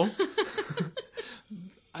painful.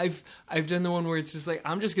 I've done the one where it's just like,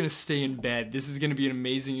 I'm just going to stay in bed. This is going to be an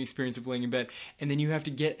amazing experience of laying in bed. And then you have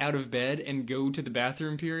to get out of bed and go to the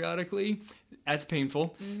bathroom periodically. That's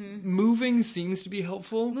painful. Moving seems to be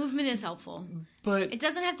helpful. Movement is helpful. But it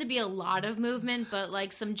doesn't have to be a lot of movement, but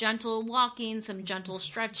like some gentle walking, some gentle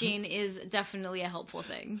stretching is definitely a helpful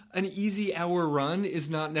thing. An easy hour run is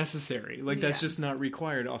not necessary. Like, that's just not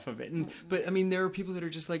required off of it. But I mean, there are people that are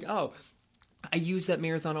just like, oh, I use that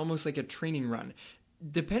marathon almost like a training run.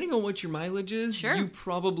 Depending on what your mileage is, you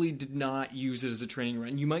probably did not use it as a training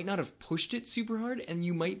run. You might not have pushed it super hard, and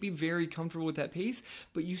you might be very comfortable with that pace,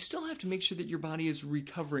 but you still have to make sure that your body is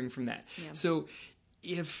recovering from that. Yeah. So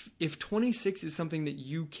if 26 is something that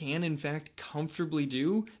you can, in fact, comfortably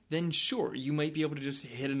do, then sure, you might be able to just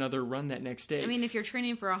hit another run that next day. I mean, if you're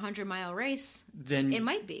training for a 100-mile race, then it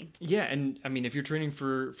might be. Yeah, and I mean, if you're training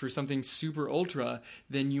for something super ultra,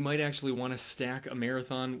 then you might actually want to stack a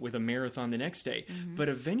marathon with a marathon the next day. But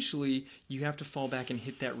eventually, you have to fall back and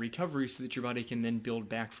hit that recovery so that your body can then build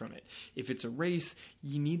back from it. If it's a race,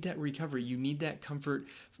 you need that recovery. You need that comfort,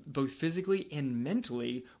 both physically and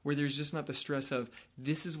mentally, where there's just not the stress of,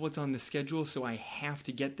 this is what's on the schedule, so I have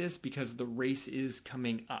to get this because the race is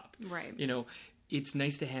coming up. Right. It's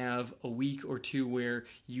nice to have a week or two where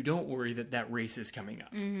you don't worry that race is coming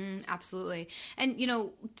up. Mm-hmm, absolutely. And,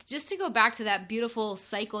 just to go back to that beautiful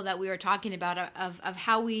cycle that we were talking about of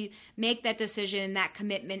how we make that decision, that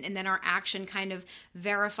commitment, and then our action kind of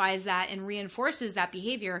verifies that and reinforces that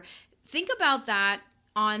behavior. Think about that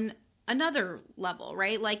on another level,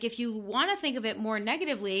 right? Like if you want to think of it more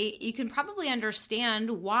negatively, you can probably understand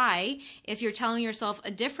why, if you're telling yourself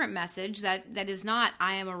a different message that is not,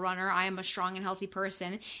 I am a runner, I am a strong and healthy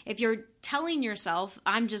person. If you're telling yourself,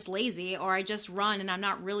 I'm just lazy, or I just run and I'm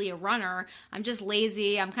not really a runner, I'm just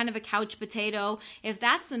lazy, I'm kind of a couch potato. If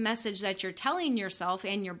that's the message that you're telling yourself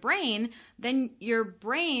and your brain, then your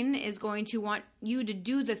brain is going to want you to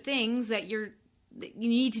do the things that you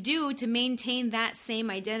need to do to maintain that same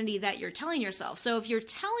identity that you're telling yourself. So if you're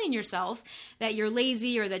telling yourself that you're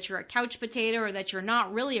lazy or that you're a couch potato or that you're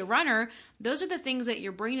not really a runner, those are the things that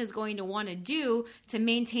your brain is going to want to do to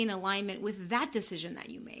maintain alignment with that decision that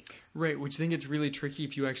you make. Right, which I think it's really tricky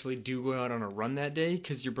if you actually do go out on a run that day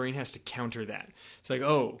because your brain has to counter that. It's like,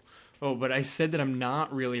 oh, but I said that I'm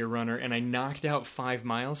not really a runner and I knocked out 5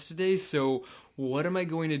 miles today, so what am I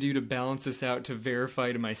going to do to balance this out to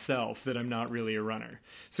verify to myself that I'm not really a runner?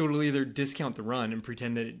 So it'll either discount the run and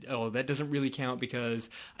pretend that, that doesn't really count because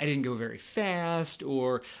I didn't go very fast,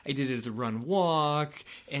 or I did it as a run walk,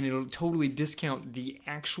 and it'll totally discount the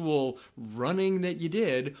actual running that you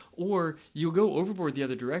did, or you'll go overboard the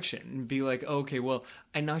other direction and be like, okay, well,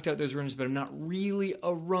 I knocked out those runners, but I'm not really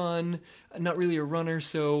a runner,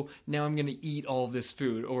 so now I'm going to eat all of this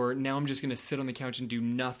food, or now I'm just going to sit on the couch and do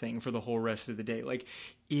nothing for the whole rest of the day. Like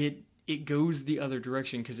it goes the other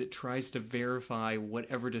direction because it tries to verify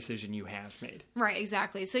whatever decision you have made. Right,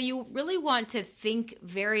 exactly. So you really want to think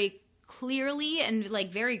very clearly and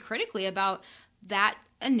very critically about that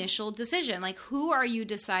initial decision. Like, who are you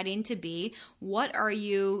deciding to be? What are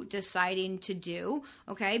you deciding to do?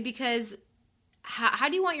 Okay, because how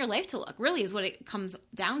do you want your life to look, really, is what it comes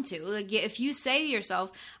down to. Like, if you say to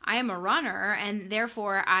yourself, I am a runner, and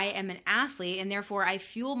therefore I am an athlete, and therefore I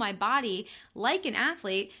fuel my body like an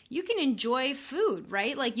athlete, you can enjoy food,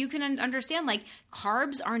 right? Like, you can understand,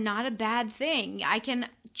 carbs are not a bad thing. I can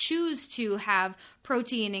choose to have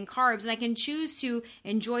protein and carbs, and I can choose to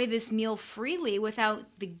enjoy this meal freely without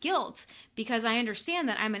the guilt, because I understand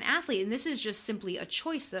that I'm an athlete and this is just simply a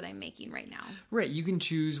choice that I'm making right now. Right. You can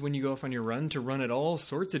choose when you go off on your run to run at all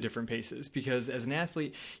sorts of different paces, because as an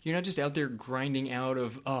athlete, you're not just out there grinding out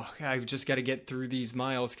of, I've just got to get through these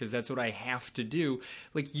miles because that's what I have to do.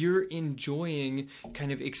 Like, you're enjoying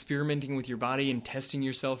kind of experimenting with your body and testing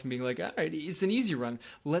yourself and being like, all right, it's an easy run.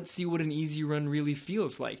 Let's see what an easy run really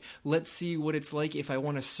feels like. Let's see what it's like if I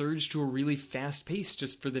want to surge to a really fast pace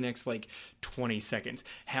just for the next 20 seconds.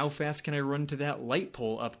 How fast can I run to that light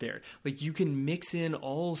pole up there? Like, you can mix in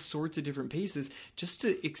all sorts of different paces just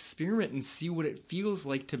to experiment and see what it feels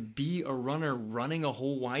like to be a runner running a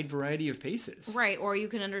whole wide variety of paces. Right, or you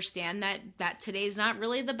can understand that today's not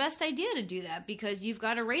really the best idea to do that because you've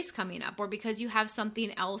got a race coming up, or because you have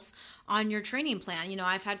something else on your training plan.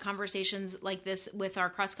 I've had conversations like this with our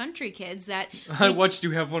cross-country kids that... I watched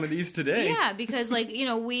you have one of these today. Yeah, because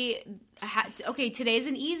today's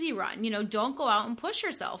an easy run. Don't go out and push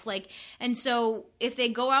yourself. And so if they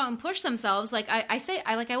go out and push themselves, I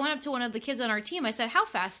went up to one of the kids on our team. I said, how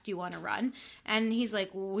fast do you want to run? And he's like,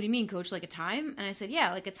 well, what do you mean, coach? Like a time? And I said,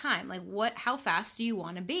 yeah, like a time. How fast do you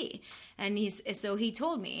want to be? And so he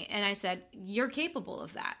told me, and I said, you're capable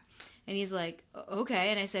of that. And he's like, okay.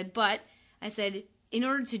 And I said, in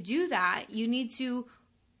order to do that, you need to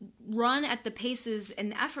run at the paces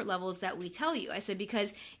and the effort levels that we tell you. I said,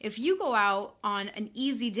 because if you go out on an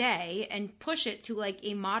easy day and push it to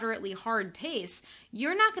a moderately hard pace,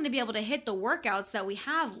 you're not going to be able to hit the workouts that we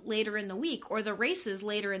have later in the week or the races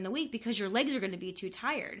later in the week because your legs are going to be too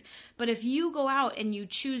tired. But if you go out and you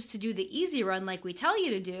choose to do the easy run like we tell you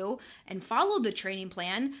to do and follow the training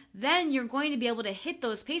plan, then you're going to be able to hit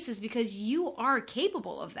those paces because you are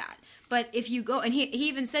capable of that. But if you go, and he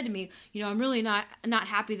even said to me, I'm really not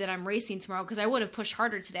happy that I'm racing tomorrow because I would have pushed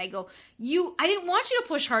harder today. I go, I didn't want you to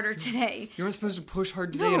push harder today. You weren't supposed to push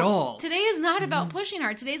hard today at all. Today is not about pushing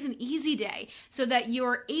hard. Today is an easy day so that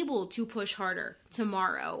you're able to push harder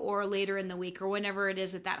tomorrow or later in the week or whenever it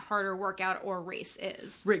is that harder workout or race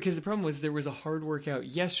is. Right, because the problem was there was a hard workout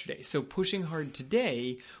yesterday. So pushing hard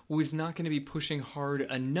today was not going to be pushing hard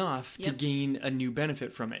enough to gain a new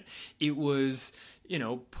benefit from it. It was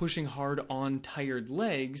pushing hard on tired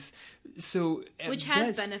legs. So which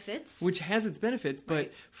has benefits. Which has its benefits, but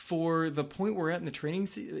right. for the point we're at in the training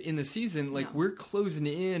in the season, like we're closing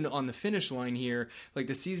in on the finish line here. Like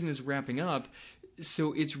the season is wrapping up.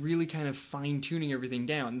 So it's really kind of fine-tuning everything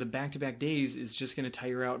down. The back-to-back days is just going to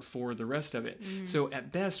tire out for the rest of it. Mm-hmm. So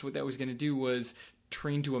at best, what that was going to do was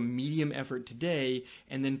train to a medium effort today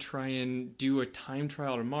and then try and do a time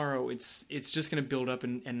trial tomorrow. It's just going to build up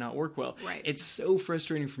and not work well. Right. It's so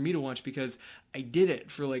frustrating for me to watch because I did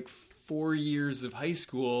it for like 4 years of high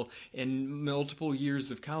school and multiple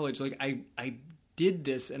years of college. Like I did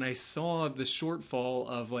this and I saw the shortfall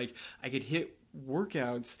of like I could hit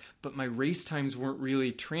workouts, but my race times weren't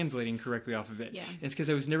really translating correctly off of it. Yeah. And it's because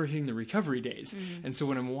I was never hitting the recovery days. Mm-hmm. And so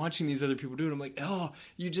when I'm watching these other people do it, I'm like, oh,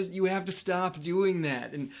 you have to stop doing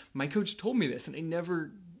that. And my coach told me this, and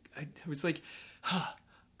I was like,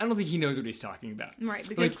 I don't think he knows what he's talking about. Right,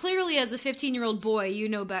 because clearly as a 15-year-old boy, you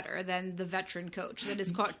know better than the veteran coach that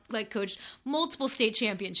has coached multiple state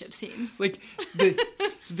championship teams. Like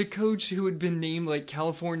the coach who had been named like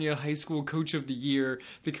California High School Coach of the Year,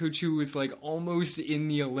 the coach who was like almost in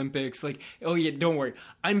the Olympics, like, oh yeah, don't worry,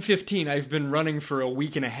 I'm 15, I've been running for a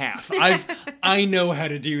week and a half. I know how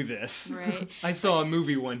to do this. Right. I saw a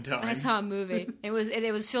movie one time. I saw a movie. It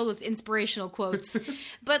was filled with inspirational quotes.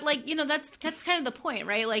 But like, that's kind of the point,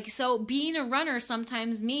 right? Like, so being a runner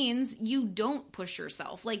sometimes means you don't push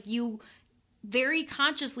yourself. Like you very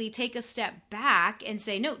consciously take a step back and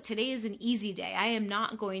say, no, today is an easy day. I am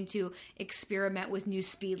not going to experiment with new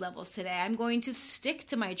speed levels today. I'm going to stick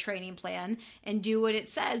to my training plan and do what it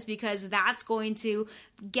says because that's going to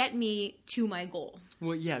get me to my goal.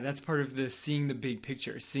 Well, yeah, that's part of the seeing the big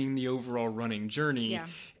picture, seeing the overall running journey. Yeah.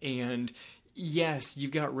 And yes,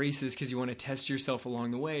 you've got races because you want to test yourself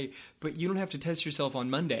along the way, but you don't have to test yourself on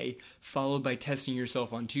Monday, followed by testing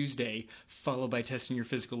yourself on Tuesday, followed by testing your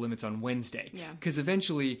physical limits on Wednesday. Yeah. Because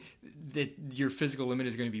eventually your physical limit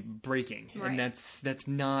is going to be breaking, right. and that's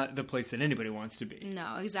not the place that anybody wants to be.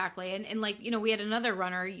 No, exactly. And like, we had another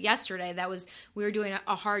runner yesterday we were doing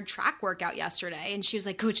a hard track workout yesterday, and she was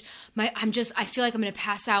like, Coach, I feel like I'm going to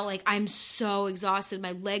pass out. Like, I'm so exhausted.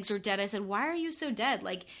 My legs are dead. I said, why are you so dead?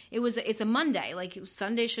 Like, it's a Monday. Like,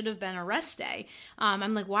 Sunday should have been a rest day.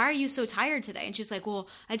 I'm like, why are you so tired today? And she's like, well,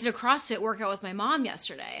 I did a CrossFit workout with my mom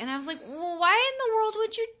yesterday. And I was like, well, why in the world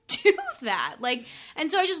would you do that? Like,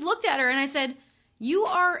 and so I just looked at her and I said, you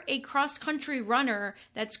are a cross-country runner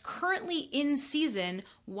that's currently in season.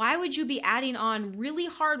 Why would you be adding on really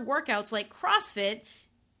hard workouts like CrossFit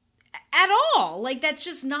at all? Like, that's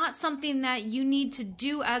just not something that you need to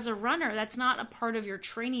do as a runner. That's not a part of your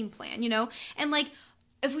training plan, And like,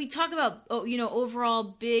 if we talk about, overall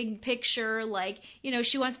big picture, like,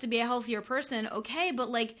 she wants to be a healthier person, okay,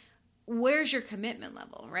 but like, where's your commitment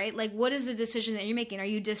level, right? Like, what is the decision that you're making? Are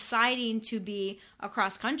you deciding to be a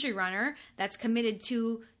cross-country runner that's committed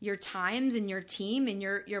to your times and your team and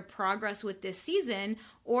your progress with this season,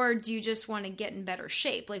 or do you just want to get in better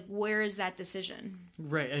shape? Like, where is that decision?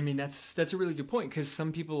 Right. I mean, that's a really good point, because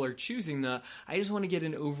some people are choosing I just want to get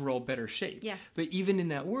in overall better shape. Yeah. But even in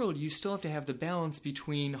that world, you still have to have the balance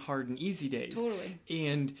between hard and easy days. Totally.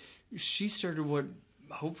 And she started what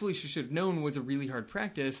hopefully she should have known was a really hard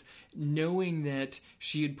practice, knowing that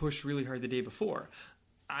she had pushed really hard the day before.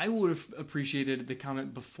 I would have appreciated the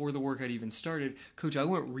comment before the workout even started, Coach, I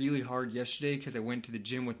went really hard yesterday because I went to the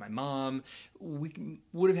gym with my mom. We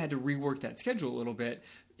would have had to rework that schedule a little bit.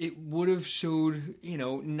 It would have showed,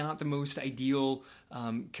 not the most ideal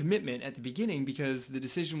commitment at the beginning, because the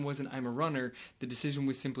decision wasn't I'm a runner. The decision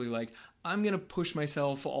was simply like, I'm going to push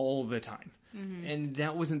myself all the time. Mm-hmm. And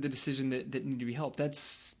that wasn't the decision that needed to be helped.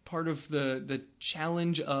 That's part of the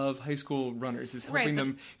challenge of high school runners, is helping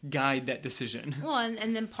them guide that decision. Well,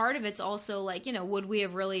 and then part of it's also like, would we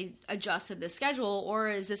have really adjusted the schedule, or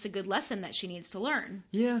is this a good lesson that she needs to learn?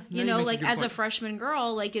 Yeah. Like as a freshman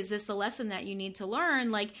girl, like, is this the lesson that you need to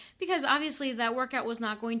learn? Like, because obviously that workout was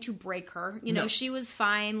not going to break her. No. She was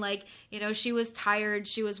fine. Like, she was tired.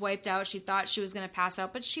 She was wiped out. She thought she was going to pass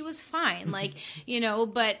out, but she was fine. Like,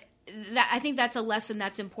 but I think that's a lesson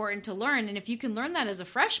that's important to learn. And if you can learn that as a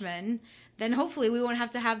freshman, then hopefully we won't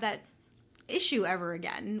have to have that issue ever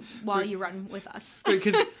again while you run with us.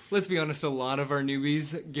 Because let's be honest, a lot of our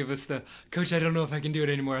newbies give us the, Coach, I don't know if I can do it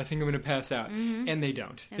anymore. I think I'm going to pass out. Mm-hmm. And they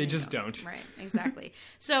don't. They just don't. Right, exactly.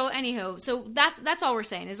 So that's all we're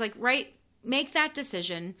saying is like, make that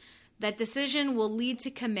decision. That decision will lead to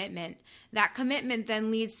commitment. That commitment then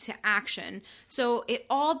leads to action. So it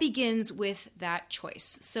all begins with that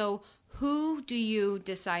choice. So who do you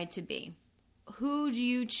decide to be? Who do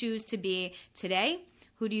you choose to be today?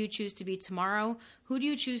 Who do you choose to be tomorrow? Who do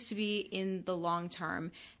you choose to be in the long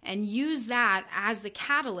term? And use that as the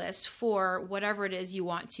catalyst for whatever it is you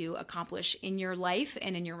want to accomplish in your life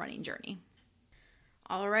and in your running journey.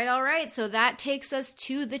 All right. So that takes us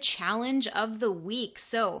to the challenge of the week.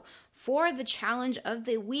 So for the challenge of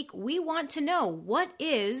the week, we want to know, what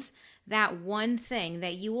is that one thing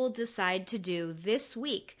that you will decide to do this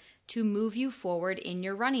week to move you forward in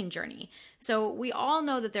your running journey? So we all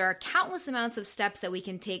know that there are countless amounts of steps that we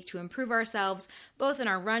can take to improve ourselves, both in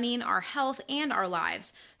our running, our health, and our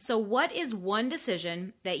lives. So what is one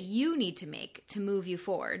decision that you need to make to move you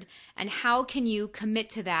forward? And how can you commit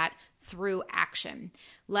to that through action?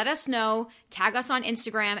 Let us know. Tag us on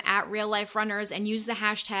Instagram at Real Life Runners and use the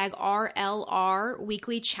hashtag RLR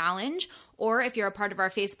Weekly Challenge. Or if you're a part of our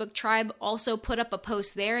Facebook tribe, also put up a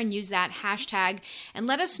post there and use that hashtag and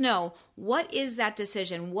let us know, what is that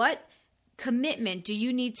decision? What commitment do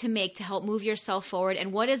you need to make to help move yourself forward?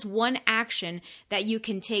 And what is one action that you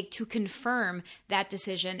can take to confirm that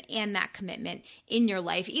decision and that commitment in your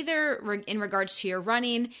life, either in regards to your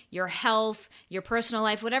running, your health, your personal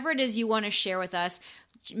life, whatever it is you want to share with us?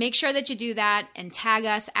 Make sure that you do that and tag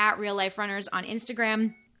us at Real Life Runners on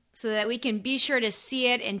Instagram so that we can be sure to see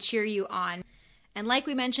it and cheer you on. And like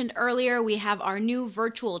we mentioned earlier, we have our new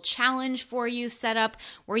virtual challenge for you set up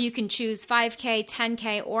where you can choose 5K,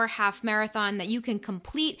 10K, or half marathon that you can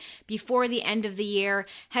complete before the end of the year.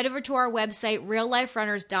 Head over to our website,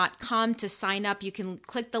 realliferunners.com, to sign up. You can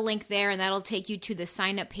click the link there and that'll take you to the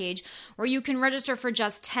sign up page where you can register for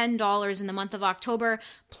just $10 in the month of October,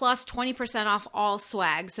 plus 20% off all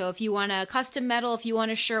swag. So if you want a custom medal, if you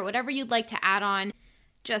want a shirt, whatever you'd like to add on,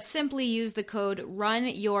 just simply use the code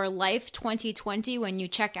RUNYOURLIFE2020 when you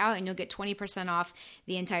check out and you'll get 20% off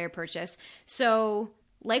the entire purchase. So,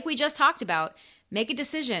 like we just talked about, make a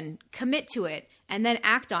decision, commit to it, and then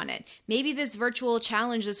act on it. Maybe this virtual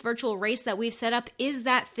challenge, this virtual race that we've set up is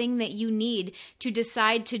that thing that you need to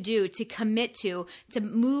decide to do, to commit to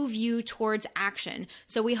move you towards action.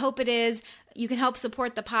 So we hope it is. You can help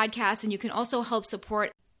support the podcast, and you can also help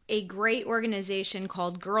support a great organization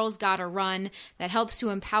called Girls Gotta Run that helps to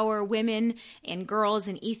empower women and girls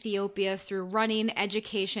in Ethiopia through running,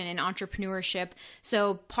 education, and entrepreneurship.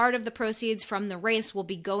 So part of the proceeds from the race will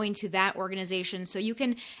be going to that organization so you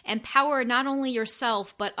can empower not only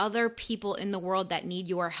yourself, but other people in the world that need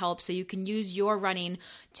your help. So you can use your running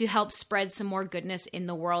to help spread some more goodness in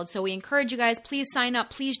the world. So we encourage you guys, please sign up,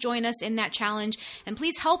 please join us in that challenge, and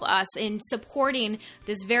please help us in supporting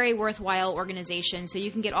this very worthwhile organization. So you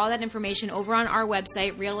can get all that information over on our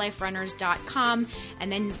website, realliferunners.com,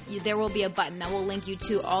 and then there will be a button that will link you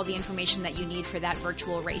to all the information that you need for that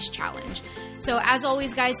virtual race challenge. So as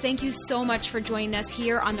always, guys, thank you so much for joining us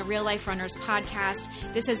here on the Real Life Runners podcast.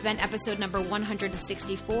 This has been episode number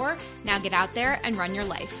 164. Now get out there and run your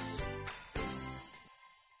life.